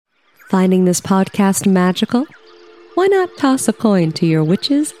Finding this podcast magical? Why not toss a coin to your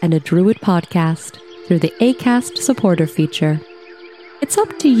Witches and a Druid podcast through the Acast supporter feature? It's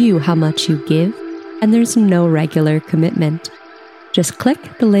up to you how much you give, and there's no regular commitment. Just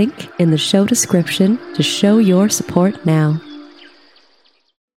click the link in the show description to show your support now.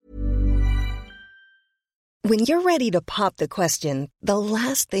 When you're ready to pop the question, the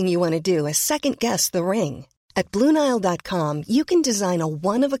last thing you want to do is second-guess the ring. At BlueNile.com, you can design a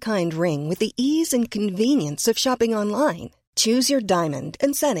one-of-a-kind ring with the ease and convenience of shopping online. Choose your diamond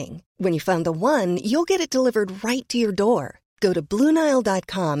and setting. When you find the one, you'll get it delivered right to your door. Go to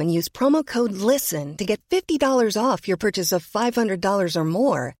BlueNile.com and use promo code LISTEN to get $50 off your purchase of $500 or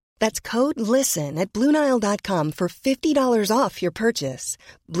more. That's code LISTEN at BlueNile.com for $50 off your purchase.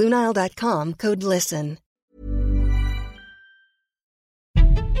 BlueNile.com, code LISTEN.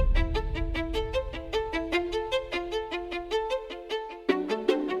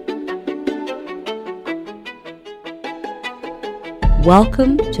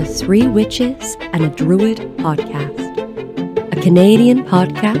 Welcome to Three Witches and a Druid podcast, a Canadian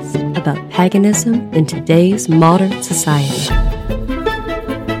podcast about paganism in today's modern society.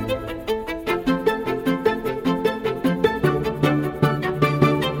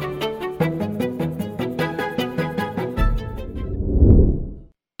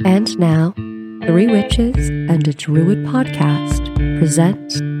 And now, Three Witches and a Druid podcast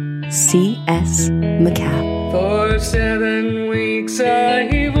present C.S. McCabe. For 7 weeks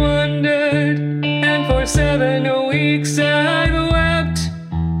I've wondered, and for 7 weeks I've wept,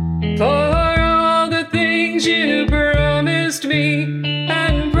 for all the things you promised me,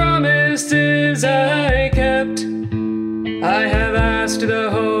 and promises I kept. I have asked the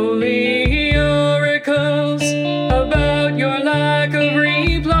holy oracles about your lack of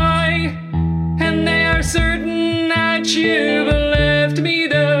reply, and they are certain that you've left me,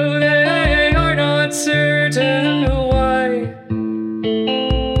 though they are not certain why.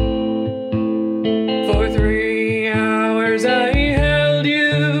 For 3 hours I held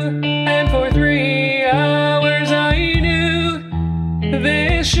you, and for 3 hours I knew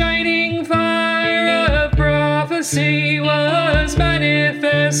this shining fire of prophecy was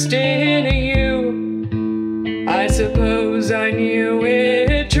manifest in you. I suppose I knew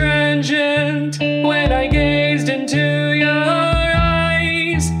it transient when I gazed into your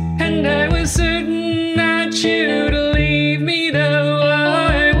eyes, and I was certain that you'd leave me, though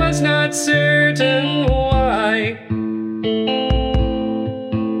I was not certain why.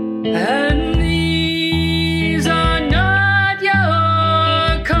 And these are not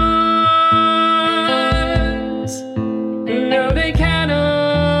your cards. No, they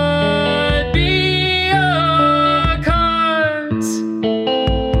cannot be your cards.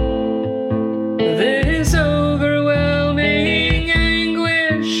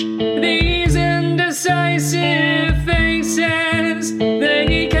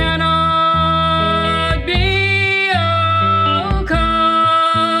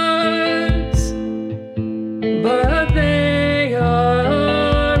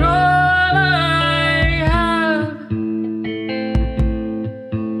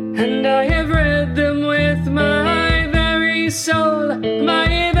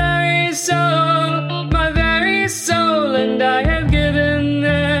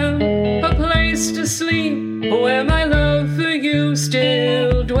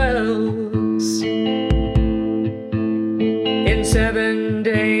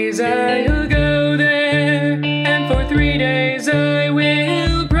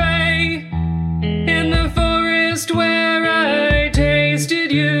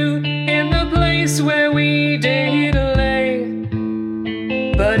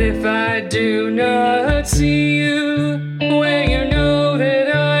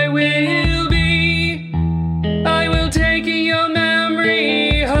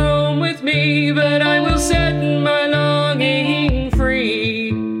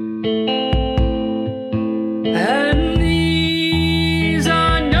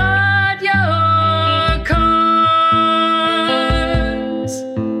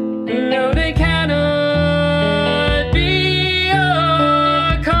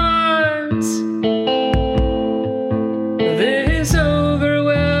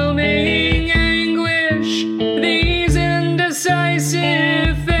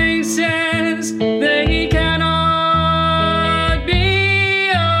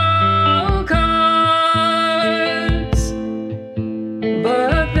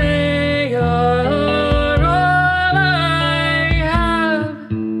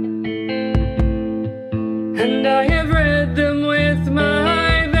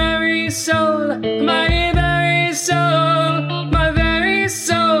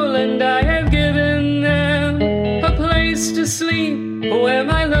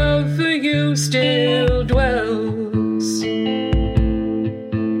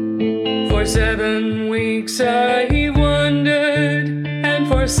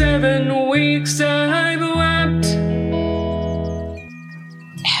 For 7 weeks I've wept.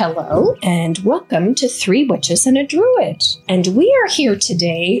 Hello, and welcome to Three Witches and a Druid. And we are here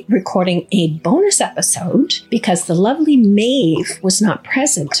today recording a bonus episode because the lovely Maeve was not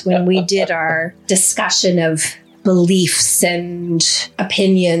present when we did our discussion of beliefs and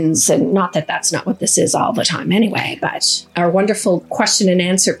opinions, and not that that's not what this is all the time anyway, but our wonderful question and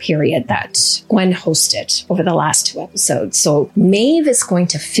answer period that Gwen hosted over the last 2 episodes. So Maeve is going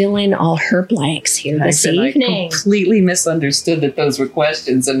to fill in all her blanks here this evening. I completely misunderstood that those were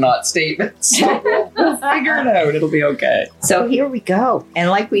questions and not statements. So we'll figure it out. It'll be okay. So here we go. And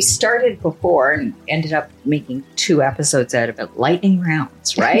like we started before and ended up making 2 episodes out of it, lightning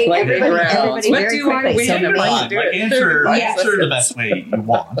rounds, right? Everybody very quickly. So Maeve, Answer Yes. the best way you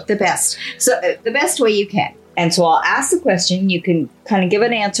want. the best. So the best way you can. And so I'll ask the question, you can kind of give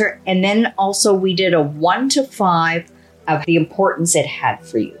an answer, and then also we did a 1 to 5 of the importance it had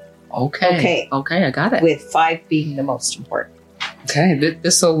for you, Okay, I got it. with 5 being the most important. Okay,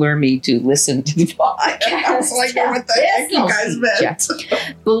 this will learn me to listen to the podcast. Like, what the heck you guys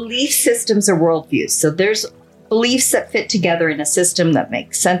meant? Belief systems are worldviews. So there's beliefs that fit together in a system that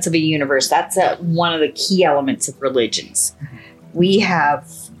makes sense of a universe. That's one of the key elements of religions. We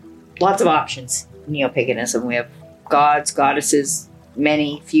have lots of options. Neo-paganism, we have gods, goddesses,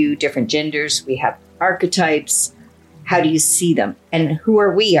 few different genders. We have archetypes. How do you see them? And who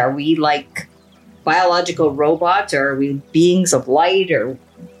are we? Are we like biological robots, or are we beings of light, or,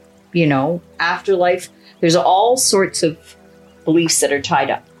 afterlife? There's all sorts of beliefs that are tied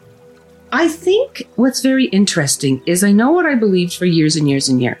up. I think what's very interesting is I know what I believed for years and years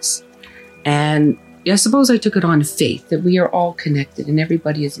and years. And I suppose I took it on faith that we are all connected and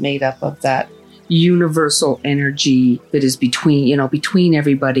everybody is made up of that universal energy that is between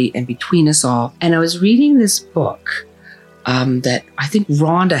everybody and between us all. And I was reading this book that I think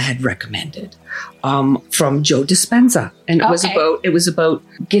Rhonda had recommended from Joe Dispenza. And it was about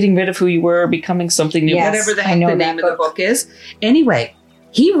getting rid of who you were, becoming something new, Yes, whatever the I heck know the name of the book is. Anyway,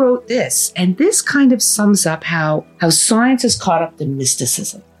 he wrote this, and this kind of sums up how science is caught up in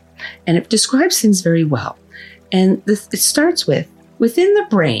mysticism. And it describes things very well. And it starts with, within the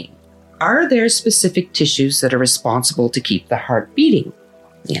brain, are there specific tissues that are responsible to keep the heart beating?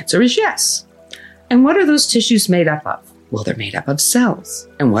 The answer is yes. And what are those tissues made up of? Well, they're made up of cells.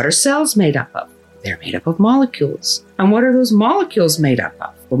 And what are cells made up of? They're made up of molecules. And what are those molecules made up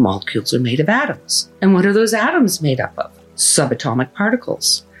of? Well, molecules are made of atoms. And what are those atoms made up of? Subatomic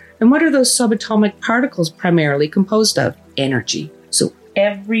particles. And what are those subatomic particles primarily composed of? Energy. So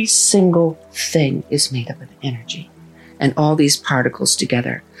every single thing is made up of energy and all these particles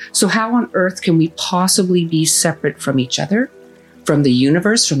together. So how on earth can we possibly be separate from each other, from the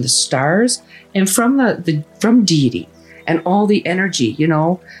universe, from the stars, and from from deity and all the energy?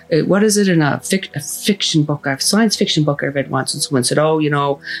 What is it in a fiction book, a science fiction book I read once, and someone said,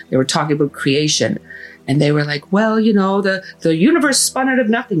 they were talking about creation. And they were like, well, the universe spun out of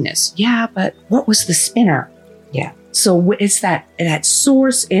nothingness. Yeah, but what was the spinner? Yeah. So it's that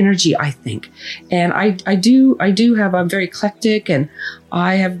source energy, I think. And I do have, I'm very eclectic, and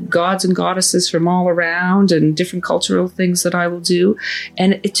I have gods and goddesses from all around and different cultural things that I will do.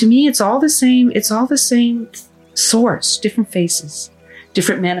 And to me, it's all the same. It's all the same source, different faces,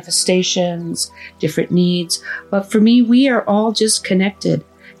 different manifestations, different needs. But for me, we are all just connected.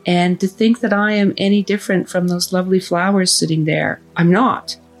 And to think that I am any different from those lovely flowers sitting there, I'm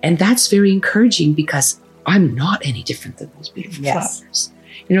not. And that's very encouraging because I'm not any different than those beautiful flowers.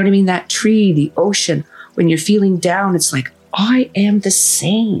 You know what I mean? That tree, the ocean, when you're feeling down, it's like, I am the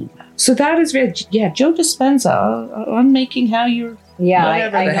same. So that is very, Joe Dispenza, Unmaking How You're... Yeah,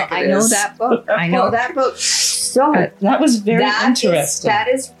 I know that book. I know that book. So that was very interesting. That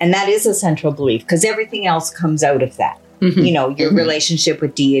is a central belief, because everything else comes out of that. Mm-hmm. Your relationship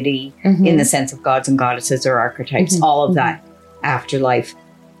with deity in the sense of gods and goddesses or archetypes, all of that, afterlife.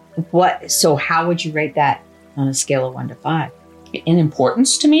 So how would you rate that on a scale of 1 to 5? In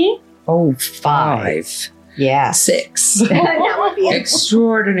importance to me? Oh, 5. Yeah. 6. That would be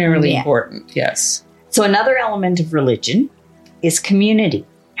extraordinarily important. Yes. So another element of religion is community.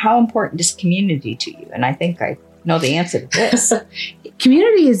 How important is community to you? And I think I know the answer to this.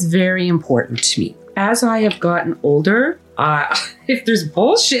 Community is very important to me. As I have gotten older, if there's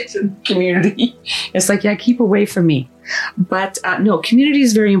bullshit in the community, it's like, keep away from me. But no, community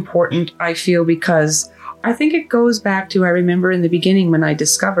is very important, I feel, because I think it goes back to, I remember in the beginning when I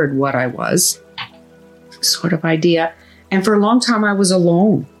discovered what I was, sort of idea. And for a long time, I was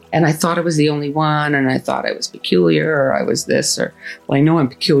alone. And I thought I was the only one, and I thought I was peculiar, or I was this, or, well, I know I'm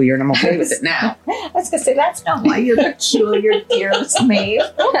peculiar, and I'm okay with it now. I was going to say, that's not why you're peculiar, dearest Maeve.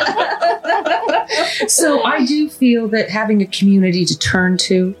 So I do feel that having a community to turn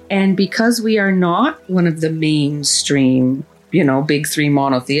to, and because we are not one of the mainstream, big three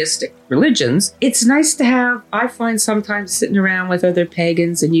monotheistic religions, it's nice to have, I find sometimes sitting around with other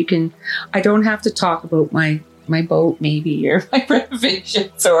pagans, and I don't have to talk about my boat maybe, or my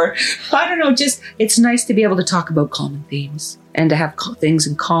renovations, or I don't know, just it's nice to be able to talk about common themes and to have things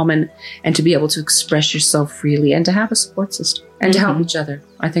in common and to be able to express yourself freely and to have a support system and to help each other.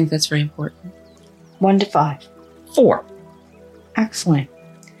 I think that's very important. 1 to 5. 4. Excellent.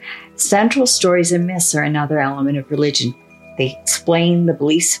 Central stories and myths are another element of religion. They explain the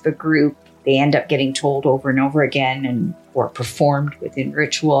beliefs of a group. They end up getting told over and over again or performed within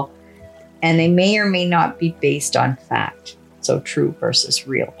ritual. And they may or may not be based on fact. So true versus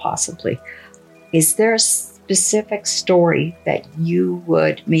real, possibly. Is there a specific story that you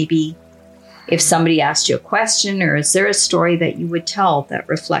would maybe, if somebody asked you a question, or is there a story that you would tell that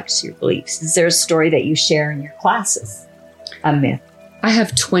reflects your beliefs? Is there a story that you share in your classes? A myth? I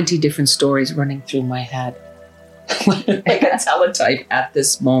have 20 different stories running through my head. Like a teletype at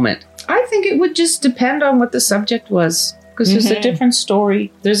this moment. I think it would just depend on what the subject was. Because there's a different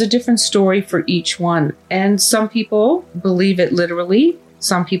story. There's a different story for each one. And some people believe it literally.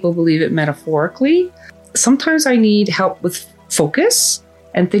 Some people believe it metaphorically. Sometimes I need help with focus,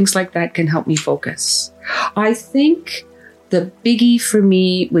 and things like that can help me focus. I think the biggie for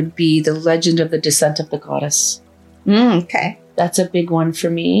me would be the legend of the descent of the goddess. Okay. That's a big one for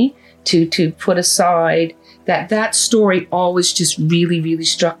me to put aside. That story always just really, really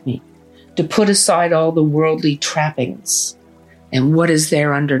struck me. To put aside all the worldly trappings and what is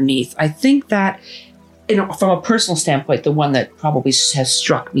there underneath. I think that, from a personal standpoint, the one that probably has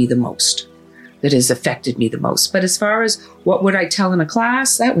struck me the most, that has affected me the most. But as far as what would I tell in a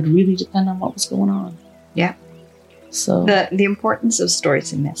class, that would really depend on what was going on. Yeah. So the importance of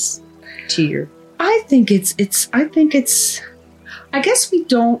stories and myths to your... I guess we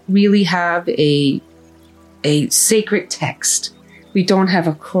don't really have a sacred text. We don't have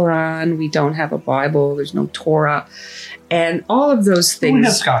a Quran. We don't have a Bible. There's no Torah. And all of those things. We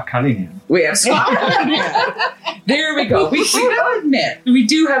have Scott Cunningham. We have Scott Cunningham. There we go. We gotta admit, we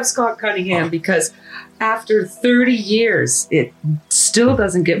do have Scott Cunningham, because after 30 years, it still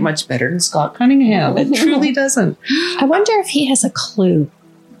doesn't get much better than Scott Cunningham. It truly doesn't. I wonder if he has a clue.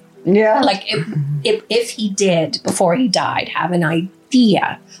 Yeah. Like if he did, before he died, have an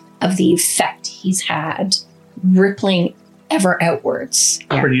idea of the effect he's had rippling ever outwards.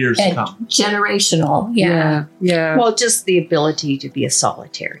 For years to And come. generational. Yeah. Yeah. Well, just the ability to be a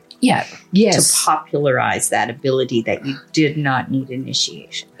solitary. Yeah. Yes. To popularize that ability that you did not need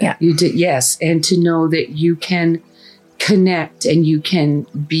initiation. You did, yes. And to know that you can connect and you can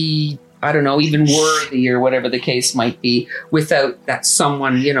be, I don't know, even worthy or whatever the case might be, without that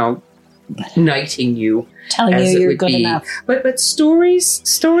someone, knighting you. Telling as you it you're would good be. enough. But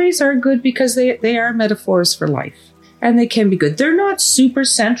stories are good because they are metaphors for life. And they can be good. They're not super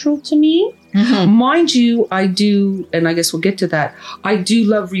central to me. Mind you, I do, and I guess we'll get to that, I do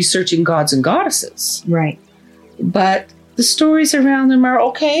love researching gods and goddesses. Right. But the stories around them are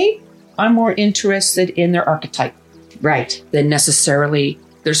okay. I'm more interested in their archetype Right. than necessarily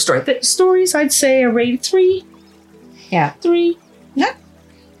their story. The stories, I'd say, are rated 3. Yeah. 3. Yeah.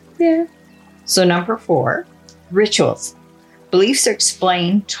 Yeah. So number 4, rituals. Beliefs are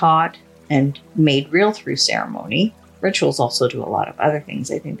explained, taught, and made real through ceremony. Rituals also do a lot of other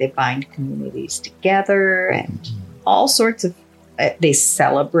things. I think they bind communities together and all sorts of... they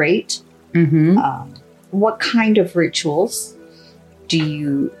celebrate. Mm-hmm. What kind of rituals do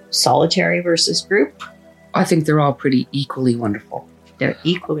you... solitary versus group? I think they're all pretty equally wonderful. They're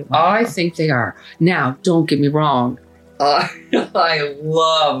equally wonderful. I think they are. Now, don't get me wrong. I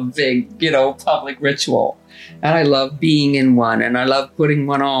love big, public ritual. And I love being in one. And I love putting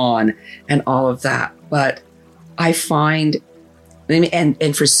one on and all of that. But I find,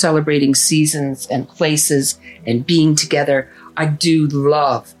 and for celebrating seasons and places and being together, I do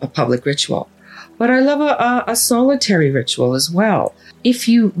love a public ritual. But I love a solitary ritual as well. If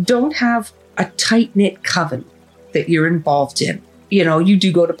you don't have a tight-knit coven that you're involved in, you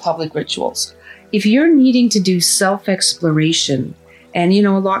do go to public rituals. If you're needing to do self-exploration, and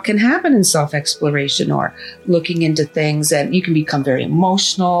a lot can happen in self-exploration or looking into things, and you can become very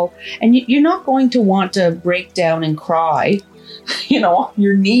emotional, and you're not going to want to break down and cry, on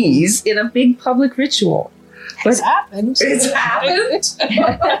your knees in a big public ritual. It's happened. It's happened.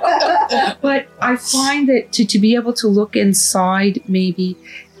 But I find that to be able to look inside maybe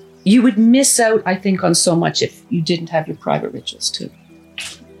you would miss out, I think, on so much if you didn't have your private rituals too.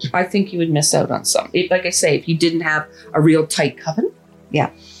 I think you would miss out on some. Like I say, if you didn't have a real tight coven, Yeah.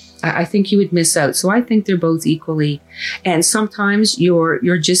 I think you would miss out. So I think they're both equally. And sometimes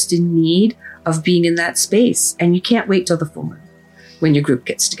you're just in need of being in that space, and you can't wait till the full moon when your group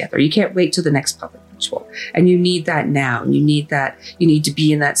gets together. You can't wait till the next public ritual, and you need that now. And you need that. You need to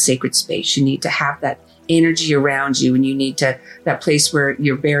be in that sacred space. You need to have that energy around you, and you need that place where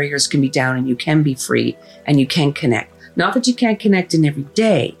your barriers can be down and you can be free and you can connect. Not that you can't connect in every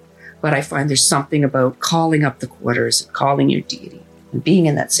day, but I find there's something about calling up the quarters, calling your deity, and being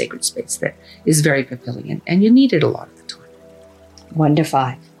in that sacred space that is very fulfilling, and you need it a lot of the time. 1 to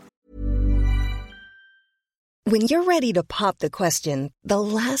 5. When you're ready to pop the question, the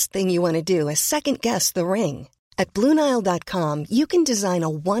last thing you want to do is second-guess the ring. At BlueNile.com, you can design a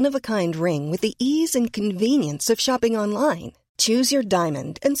one-of-a-kind ring with the ease and convenience of shopping online. Choose your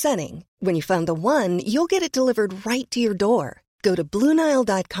diamond and setting. When you find the one, you'll get it delivered right to your door. Go to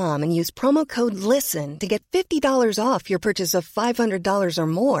BlueNile.com and use promo code LISTEN to get $50 off your purchase of $500 or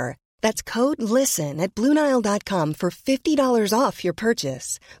more. That's code LISTEN at BlueNile.com for $50 off your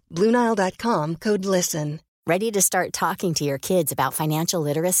purchase. BlueNile.com, code LISTEN. Ready to start talking to your kids about financial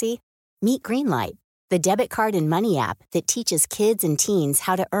literacy? Meet Greenlight, the debit card and money app that teaches kids and teens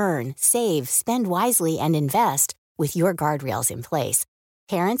how to earn, save, spend wisely, and invest with your guardrails in place.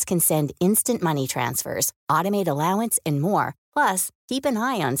 Parents can send instant money transfers, automate allowance, and more. Plus, keep an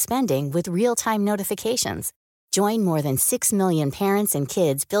eye on spending with real-time notifications. Join more than 6 million parents and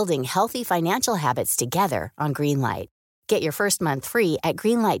kids building healthy financial habits together on Greenlight. Get your first month free at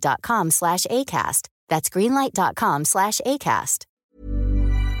greenlight.com/ACAST. That's greenlight.com/ACAST.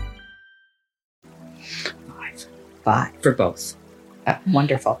 5. For both.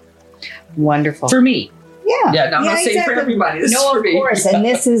 Wonderful. Wonderful. For me. Yeah. No, I'm not saying for everybody. This is for of me. course. And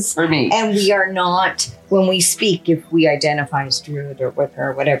this is For me. And we are not, when we speak, if we identify as Druid or Wicca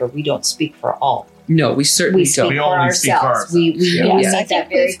or whatever, we don't speak for all. No, we certainly We speak don't. We for only speak for ourselves. ourselves. We Yeah. make Yeah. that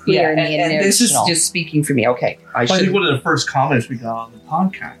very clear in the and this is inertial. just speaking for me. Okay, I I think should. one of the first comments we got on the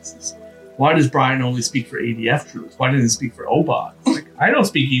podcast is, why does Brian only speak for ADF Druids? Why didn't he speak for OBOT? Like, I don't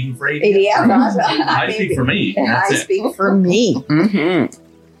speak even for ADF. ADF. I speak for me. That's I it. speak for me. Mm-hmm.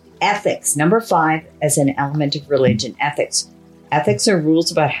 Ethics. Number 5, as an element of religion. Ethics. Ethics are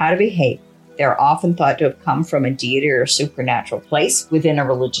rules about how to behave. They're often thought to have come from a deity or supernatural place within a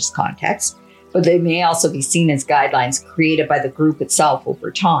religious context, but they may also be seen as guidelines created by the group itself over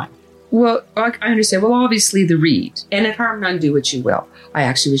time. Well, I understand. Well, obviously the read. And at harm none, do what you will. I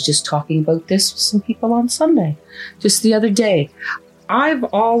actually was just talking about this with some people on Sunday, just the other day. I've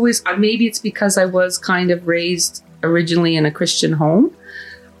always, maybe it's because I was kind of raised originally in a Christian home.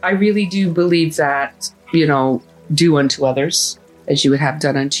 I really do believe that, do unto others as you would have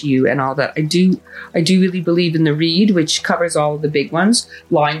done unto you and all that. I do really believe in the read, which covers all of the big ones: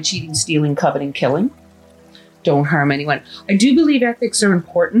 lying, cheating, stealing, coveting, killing. Don't harm anyone. I do believe ethics are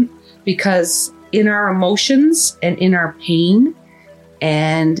important because in our emotions and in our pain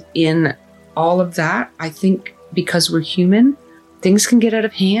and in all of that, I think because we're human, things can get out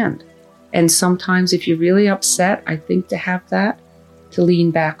of hand. And sometimes if you're really upset, I think to have that to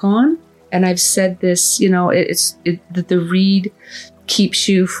lean back on. And I've said this, that the read keeps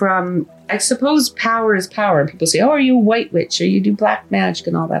you from, I suppose power is power. And people say, oh, are you a white witch or you do black magic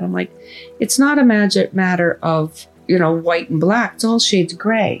and all that? I'm like, it's not a magic matter of, white and black. It's all shades of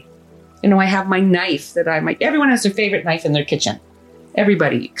gray. I have my knife that everyone has their favorite knife in their kitchen.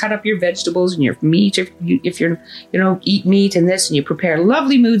 Everybody cut up your vegetables and your meat. If you're eat meat and this, and you prepare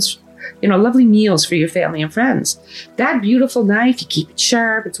lovely meals for your family and friends. That beautiful knife, you keep it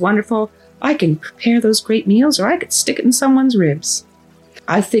sharp. It's wonderful. I can prepare those great meals, or I could stick it in someone's ribs.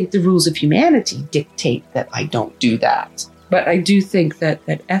 I think the rules of humanity dictate that I don't do that. But I do think that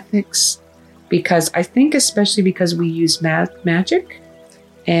ethics, because I think especially because we use magic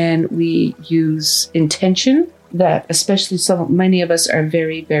and we use intention, that especially many of us are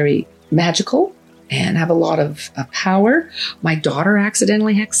very, very magical and have a lot of power. My daughter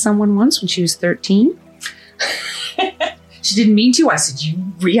accidentally hexed someone once when she was 13. She didn't mean to. I said,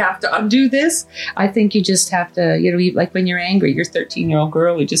 you have to undo this. I think you just have to, like when you're angry, your 13-year-old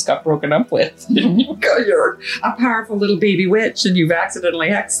girl who just got broken up with, you're a powerful little baby witch and you've accidentally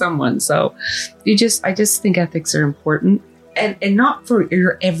hexed someone. So I just think ethics are important and not for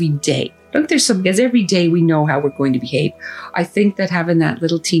your everyday. I think there's because every day we know how we're going to behave. I think that having that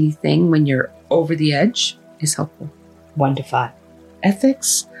little teeny thing when you're over the edge is helpful. 1 to 5.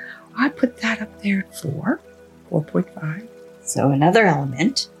 Ethics, I put that up there at 4.5. So another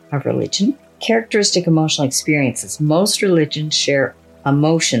element of religion, characteristic emotional experiences. Most religions share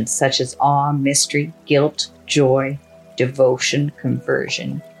emotions such as awe, mystery, guilt, joy, devotion,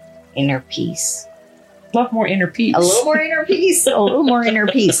 conversion, inner peace. Love more inner peace. A little more inner peace. A little more inner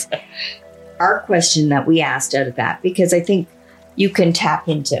peace. Our question that we asked out of that, because I think you can tap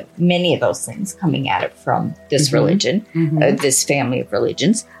into many of those things coming at it from this religion, this family of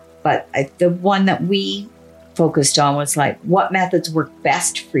religions. But the one that we focused on was like, what methods work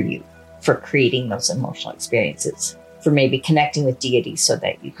best for you for creating those emotional experiences, for maybe connecting with deity so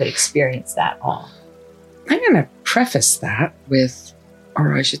that you could experience that all. I'm going to preface that with,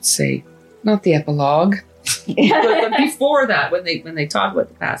 or I should say, not the epilogue, but before that, when they talk about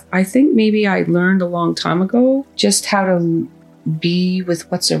the past, I think maybe I learned a long time ago just how to be with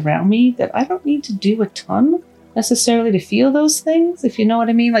what's around me, that I don't need to do a ton necessarily to feel those things, if you know what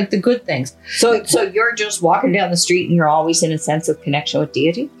I mean, like the good things. So you're just walking down the street and you're always in a sense of connection with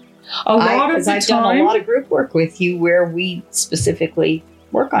deity? A lot of the I've time. done a lot of group work with you where we specifically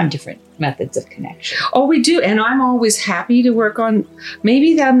work on different methods of connection. Oh, we do. And I'm always happy to work on,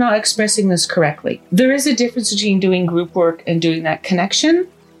 maybe that I'm not expressing this correctly. There is a difference between doing group work and doing that connection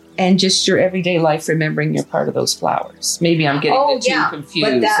and just your everyday life, remembering you're part of those flowers. Maybe I'm getting the two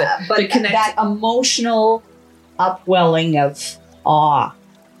confused. But that emotional upwelling of awe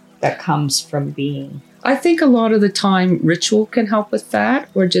that comes from being. I think a lot of the time ritual can help with that,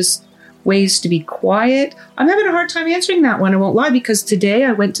 or just ways to be quiet. I'm having a hard time answering that one, I won't lie, because today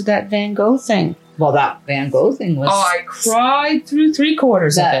I went to that Van Gogh thing. Well, that Van Gogh thing was... Oh, I cried through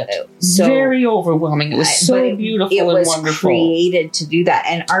 3/4 of it. So, very overwhelming. It was so beautiful and wonderful. It was created to do that.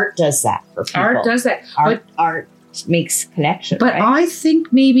 And art does that for people. Art does that. Art makes connection, But right? I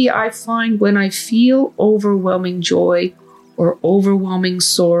think maybe I find when I feel overwhelming joy or overwhelming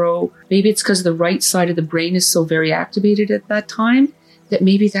sorrow, maybe it's because the right side of the brain is so very activated at that time, that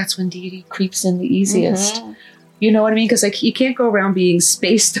maybe that's when deity creeps in the easiest. You know what I mean? Because you can't go around being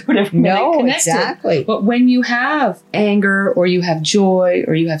spaced out every minute connected. Exactly. But when you have anger, or you have joy,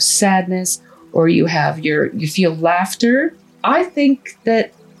 or you have sadness, or you feel laughter, I think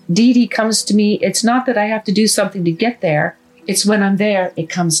that deity comes to me. It's not that I have to do something to get there. It's when I'm there, it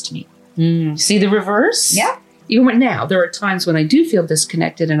comes to me. See the reverse? Yeah. Even now, there are times when I do feel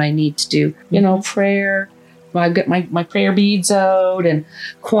disconnected and I need to do, prayer. I get my prayer beads out, and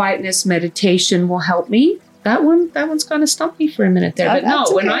quietness, meditation will help me. That one's going to stump me for a minute there. But no,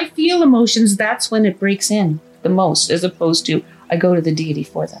 when I feel emotions, that's when it breaks in the most, as opposed to I go to the deity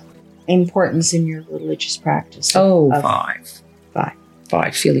for that. Importance in your religious practice. Five,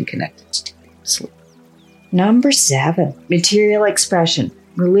 feeling connected to deity. Absolutely. Number 7, material expression.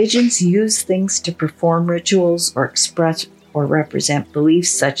 Religions use things to perform rituals or express or represent beliefs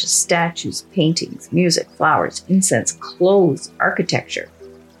such as statues, paintings, music, flowers, incense, clothes, architecture,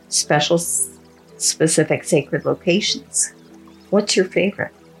 specific sacred locations. What's your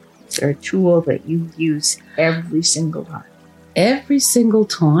favorite? Is there a tool that you use every single time? Every single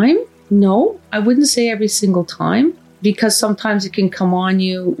time? No, I wouldn't say every single time, because sometimes it can come on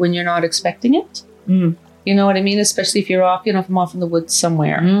you when you're not expecting it. You know what I mean? Especially if you're off, if I'm off in the woods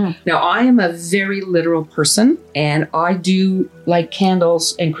somewhere. Now, I am a very literal person, and I do like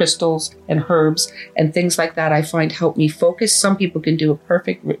candles and crystals and herbs and things like that. I find help me focus. Some people can do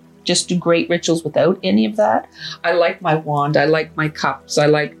just do great rituals without any of that. I like my wand. I like my cups. I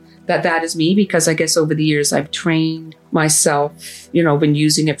like that is me, because I guess over the years I've trained myself, been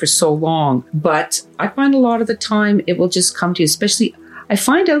using it for so long. But I find a lot of the time it will just come to you, especially I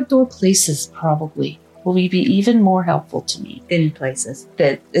find outdoor places probably will be even more helpful to me. Thin places.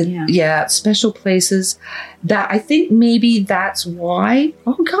 Special places. That I think maybe that's why,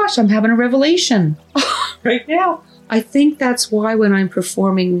 oh gosh, I'm having a revelation right now. I think that's why when I'm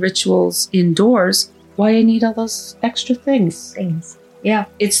performing rituals indoors, why I need all those extra things. Yeah.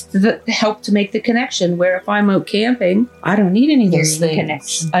 It's the help to make the connection, where if I'm out camping, I don't need any of those things.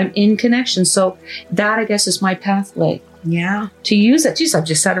 Connection. I'm in connection. So that, I guess, is my pathway. Yeah. To use it. Geez, I've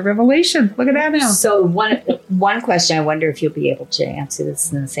just had a revelation. Look at that now. So one question, I wonder if you'll be able to answer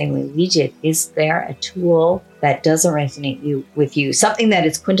this in the same way we did. Is there a tool that doesn't resonate with you? Something that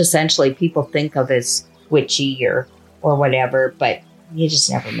is quintessentially people think of as witchy or whatever, but you just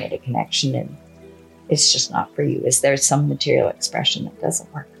never made a connection and it's just not for you. Is there some material expression that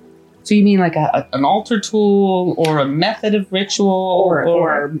doesn't work? So you mean like an altar tool or a method of ritual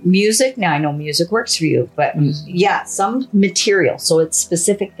or music? Now I know music works for you, but some material. So it's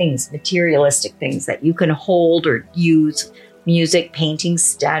specific things, materialistic things that you can hold or use. Music, paintings,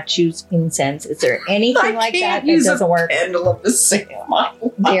 statues, incense. Is there anything like that doesn't work? Pendulum to save my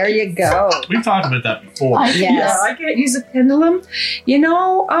life. There you go. We talked about that before. Yes. Yeah, I can't use a pendulum. You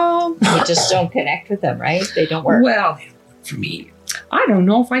just don't connect with them, right? They don't work. Well, for me, I don't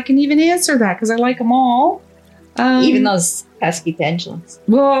know if I can even answer that because I like them all. Even those pesky pendulums.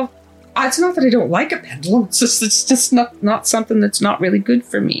 Well, it's not that I don't like a pendulum. It's just not something that's not really good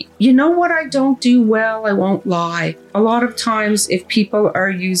for me. You know what I don't do well? I won't lie. A lot of times if people are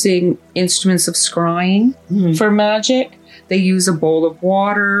using instruments of scrying for magic, they use a bowl of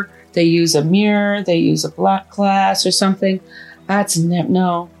water, they use a mirror, they use a black glass or something. That's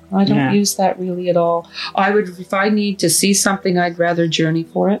no. I don't use that really at all. If I need to see something, I'd rather journey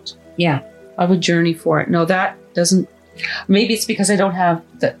for it. Yeah. I would journey for it. No, that doesn't. Maybe it's because I don't have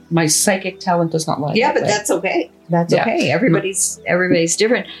my psychic talent does not lie. Yeah, but that's okay. That's okay. Everybody's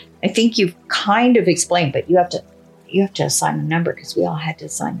different. I think you've kind of explained, but you have to assign a number because we all had to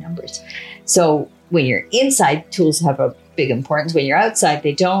assign numbers. So when you're inside, tools have a big importance. When you're outside,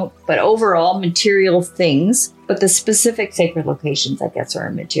 they don't. But overall, material things. But the specific sacred locations, I guess, are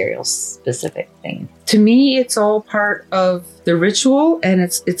a material specific thing. To me, it's all part of the ritual, and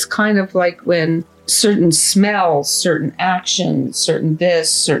it's kind of like when certain smells, certain actions,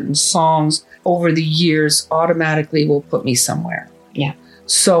 certain songs over the years automatically will put me somewhere. Yeah.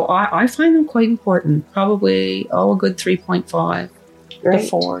 So I find them quite important. Probably a good 3.5 to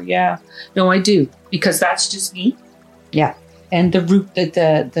 4. Yeah. No, I do, because that's just me. Yeah. And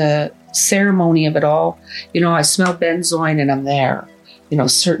the ceremony of it all, I smell benzoin and I'm there.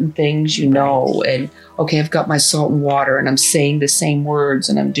 Certain things, and okay, I've got my salt and water and I'm saying the same words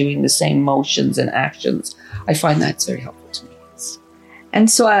and I'm doing the same motions and actions. I find that's very helpful to me. And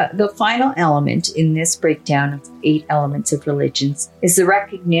so the final element in this breakdown of 8 elements of religions is the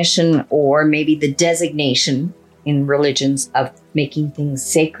recognition, or maybe the designation in religions, of making things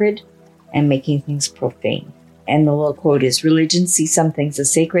sacred and making things profane. And the little quote is, religions see some things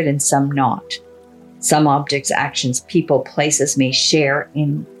as sacred and some not. Some objects, actions, people, places may share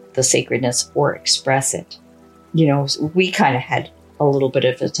in the sacredness or express it. We kind of had a little bit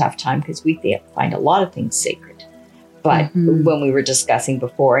of a tough time because we find a lot of things sacred. But when we were discussing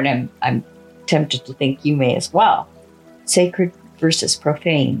before, and I'm tempted to think you may as well, sacred versus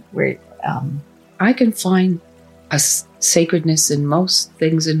profane, where I can find a sacredness in most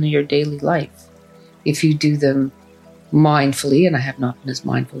things in your daily life if you do them mindfully, and I have not been as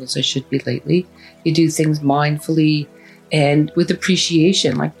mindful as I should be lately. You do things mindfully and with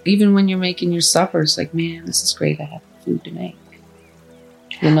appreciation. Like even when you're making your supper, it's like, man, this is great. I have food to make.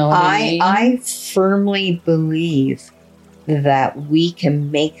 You know what I mean? I firmly believe that we can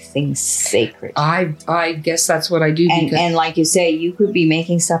make things sacred. I guess that's what I do. And like you say, you could be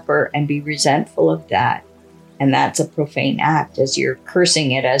making supper and be resentful of that. And that's a profane act, as you're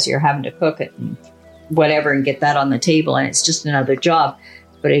cursing it, as you're having to cook it and whatever and get that on the table. And it's just another job.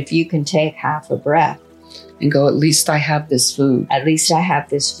 But if you can take half a breath and go, at least I have this food. At least I have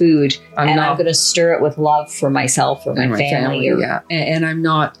this food. I'm going to stir it with love for myself or my family. Yeah. And I'm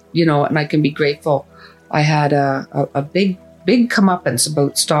not, and I can be grateful. I had a big comeuppance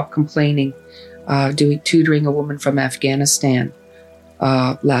about stop complaining, tutoring a woman from Afghanistan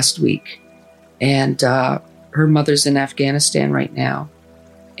last week. And her mother's in Afghanistan right now.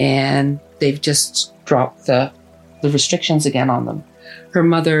 And they've just dropped the restrictions again on them. Her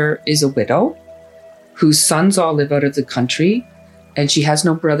mother is a widow whose sons all live out of the country, and she has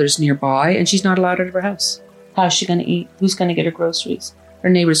no brothers nearby, and she's not allowed out of her house. How's she going to eat? Who's going to get her groceries? Her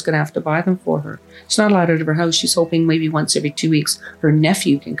neighbor's going to have to buy them for her. She's not allowed out of her house. She's hoping maybe once every 2 weeks her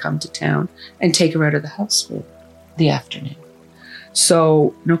nephew can come to town and take her out of the house for the afternoon.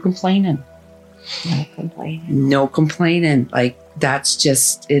 So no complaining. No complaining. Like, that's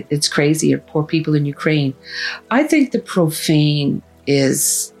just, it's crazy. Or poor people in Ukraine. I think the profane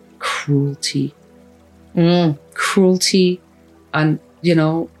is cruelty. Cruelty,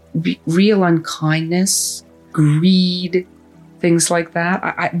 real unkindness, greed, things like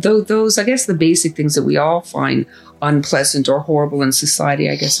that. Those, I guess, the basic things that we all find unpleasant or horrible in society,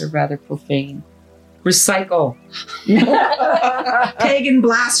 I guess, are rather profane. Recycle. Pagan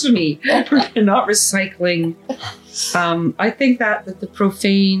blasphemy. We're not recycling. I think that the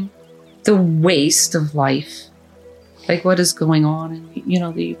profane, the waste of life, like what is going on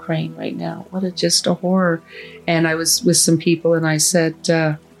in, the Ukraine right now. Just a horror. And I was with some people and I said,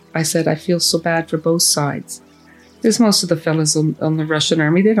 I feel so bad for both sides. Because most of the fellas on the Russian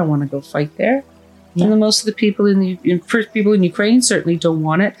army, they don't want to go fight there. Yeah. And most of the people people in Ukraine certainly don't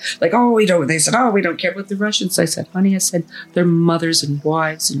want it. Like, they said, we don't care about the Russians. I said, honey, their mothers and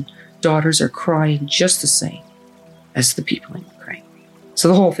wives and daughters are crying just the same as the people in Ukraine. So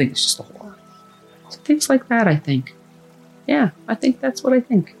the whole thing is just a horror. So things like that, I think. Yeah, I think that's what I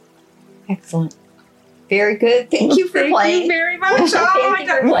think. Excellent. Very good. Thank you for Thank playing. you very much. Oh, Thank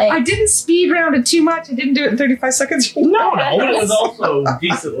you for playing. I didn't speed round it too much. I didn't do it in 35 seconds. No, but it was also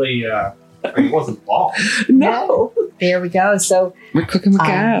decently. It wasn't long. No. There we go. So We're cooking with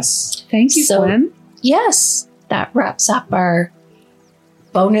gas. Thank you, so- Gwen. Yes, that wraps up our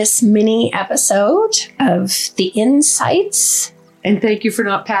bonus mini episode of the insights. And thank you for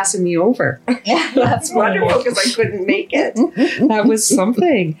not passing me over. that's Wonderful, because I couldn't make it. That was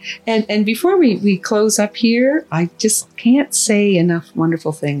something. And before we close up here, I just can't say enough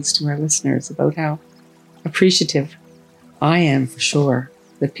wonderful things to our listeners about how appreciative I am, for sure,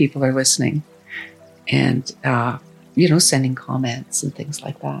 that people are listening and, sending comments and things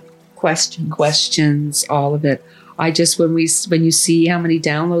like that. Questions, all of it. I just, when you see how many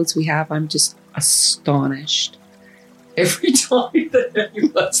downloads we have, I'm just astonished every time that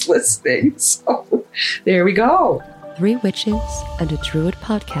anyone's listening. So there we go. Three Witches and a Druid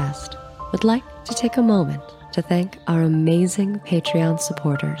podcast would like to take a moment to thank our amazing Patreon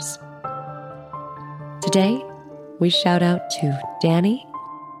supporters. Today, we shout out to Danny,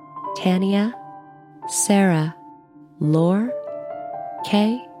 Tania, Sarah, Lore,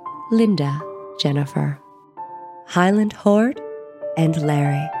 Kay, Linda, Jennifer, Highland Horde, and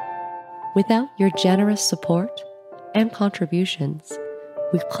Larry. Without your generous support and contributions,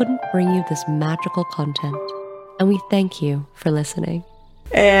 we couldn't bring you this magical content, and we thank you for listening.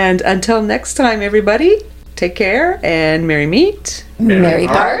 And until next time, everybody, take care and merry meet. Merry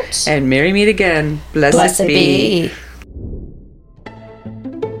part. And merry meet again. Blessed be.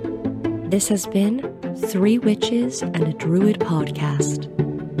 This has been Three Witches and a Druid podcast.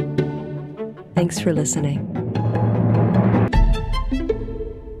 Thanks for listening.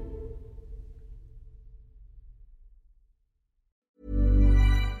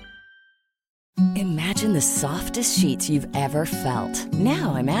 Imagine the softest sheets you've ever felt.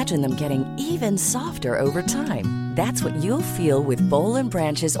 Now imagine them getting even softer over time. That's what you'll feel with Boll &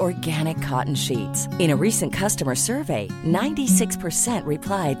 Branch's organic cotton sheets. In a recent customer survey, 96%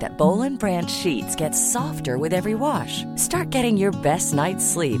 replied that Boll & Branch sheets get softer with every wash. Start getting your best night's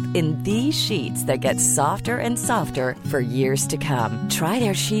sleep in these sheets that get softer and softer for years to come. Try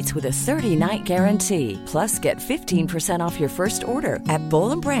their sheets with a 30-night guarantee. Plus, get 15% off your first order at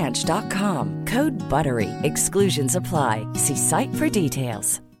bollandbranch.com. Code BUTTERY. Exclusions apply. See site for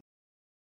details.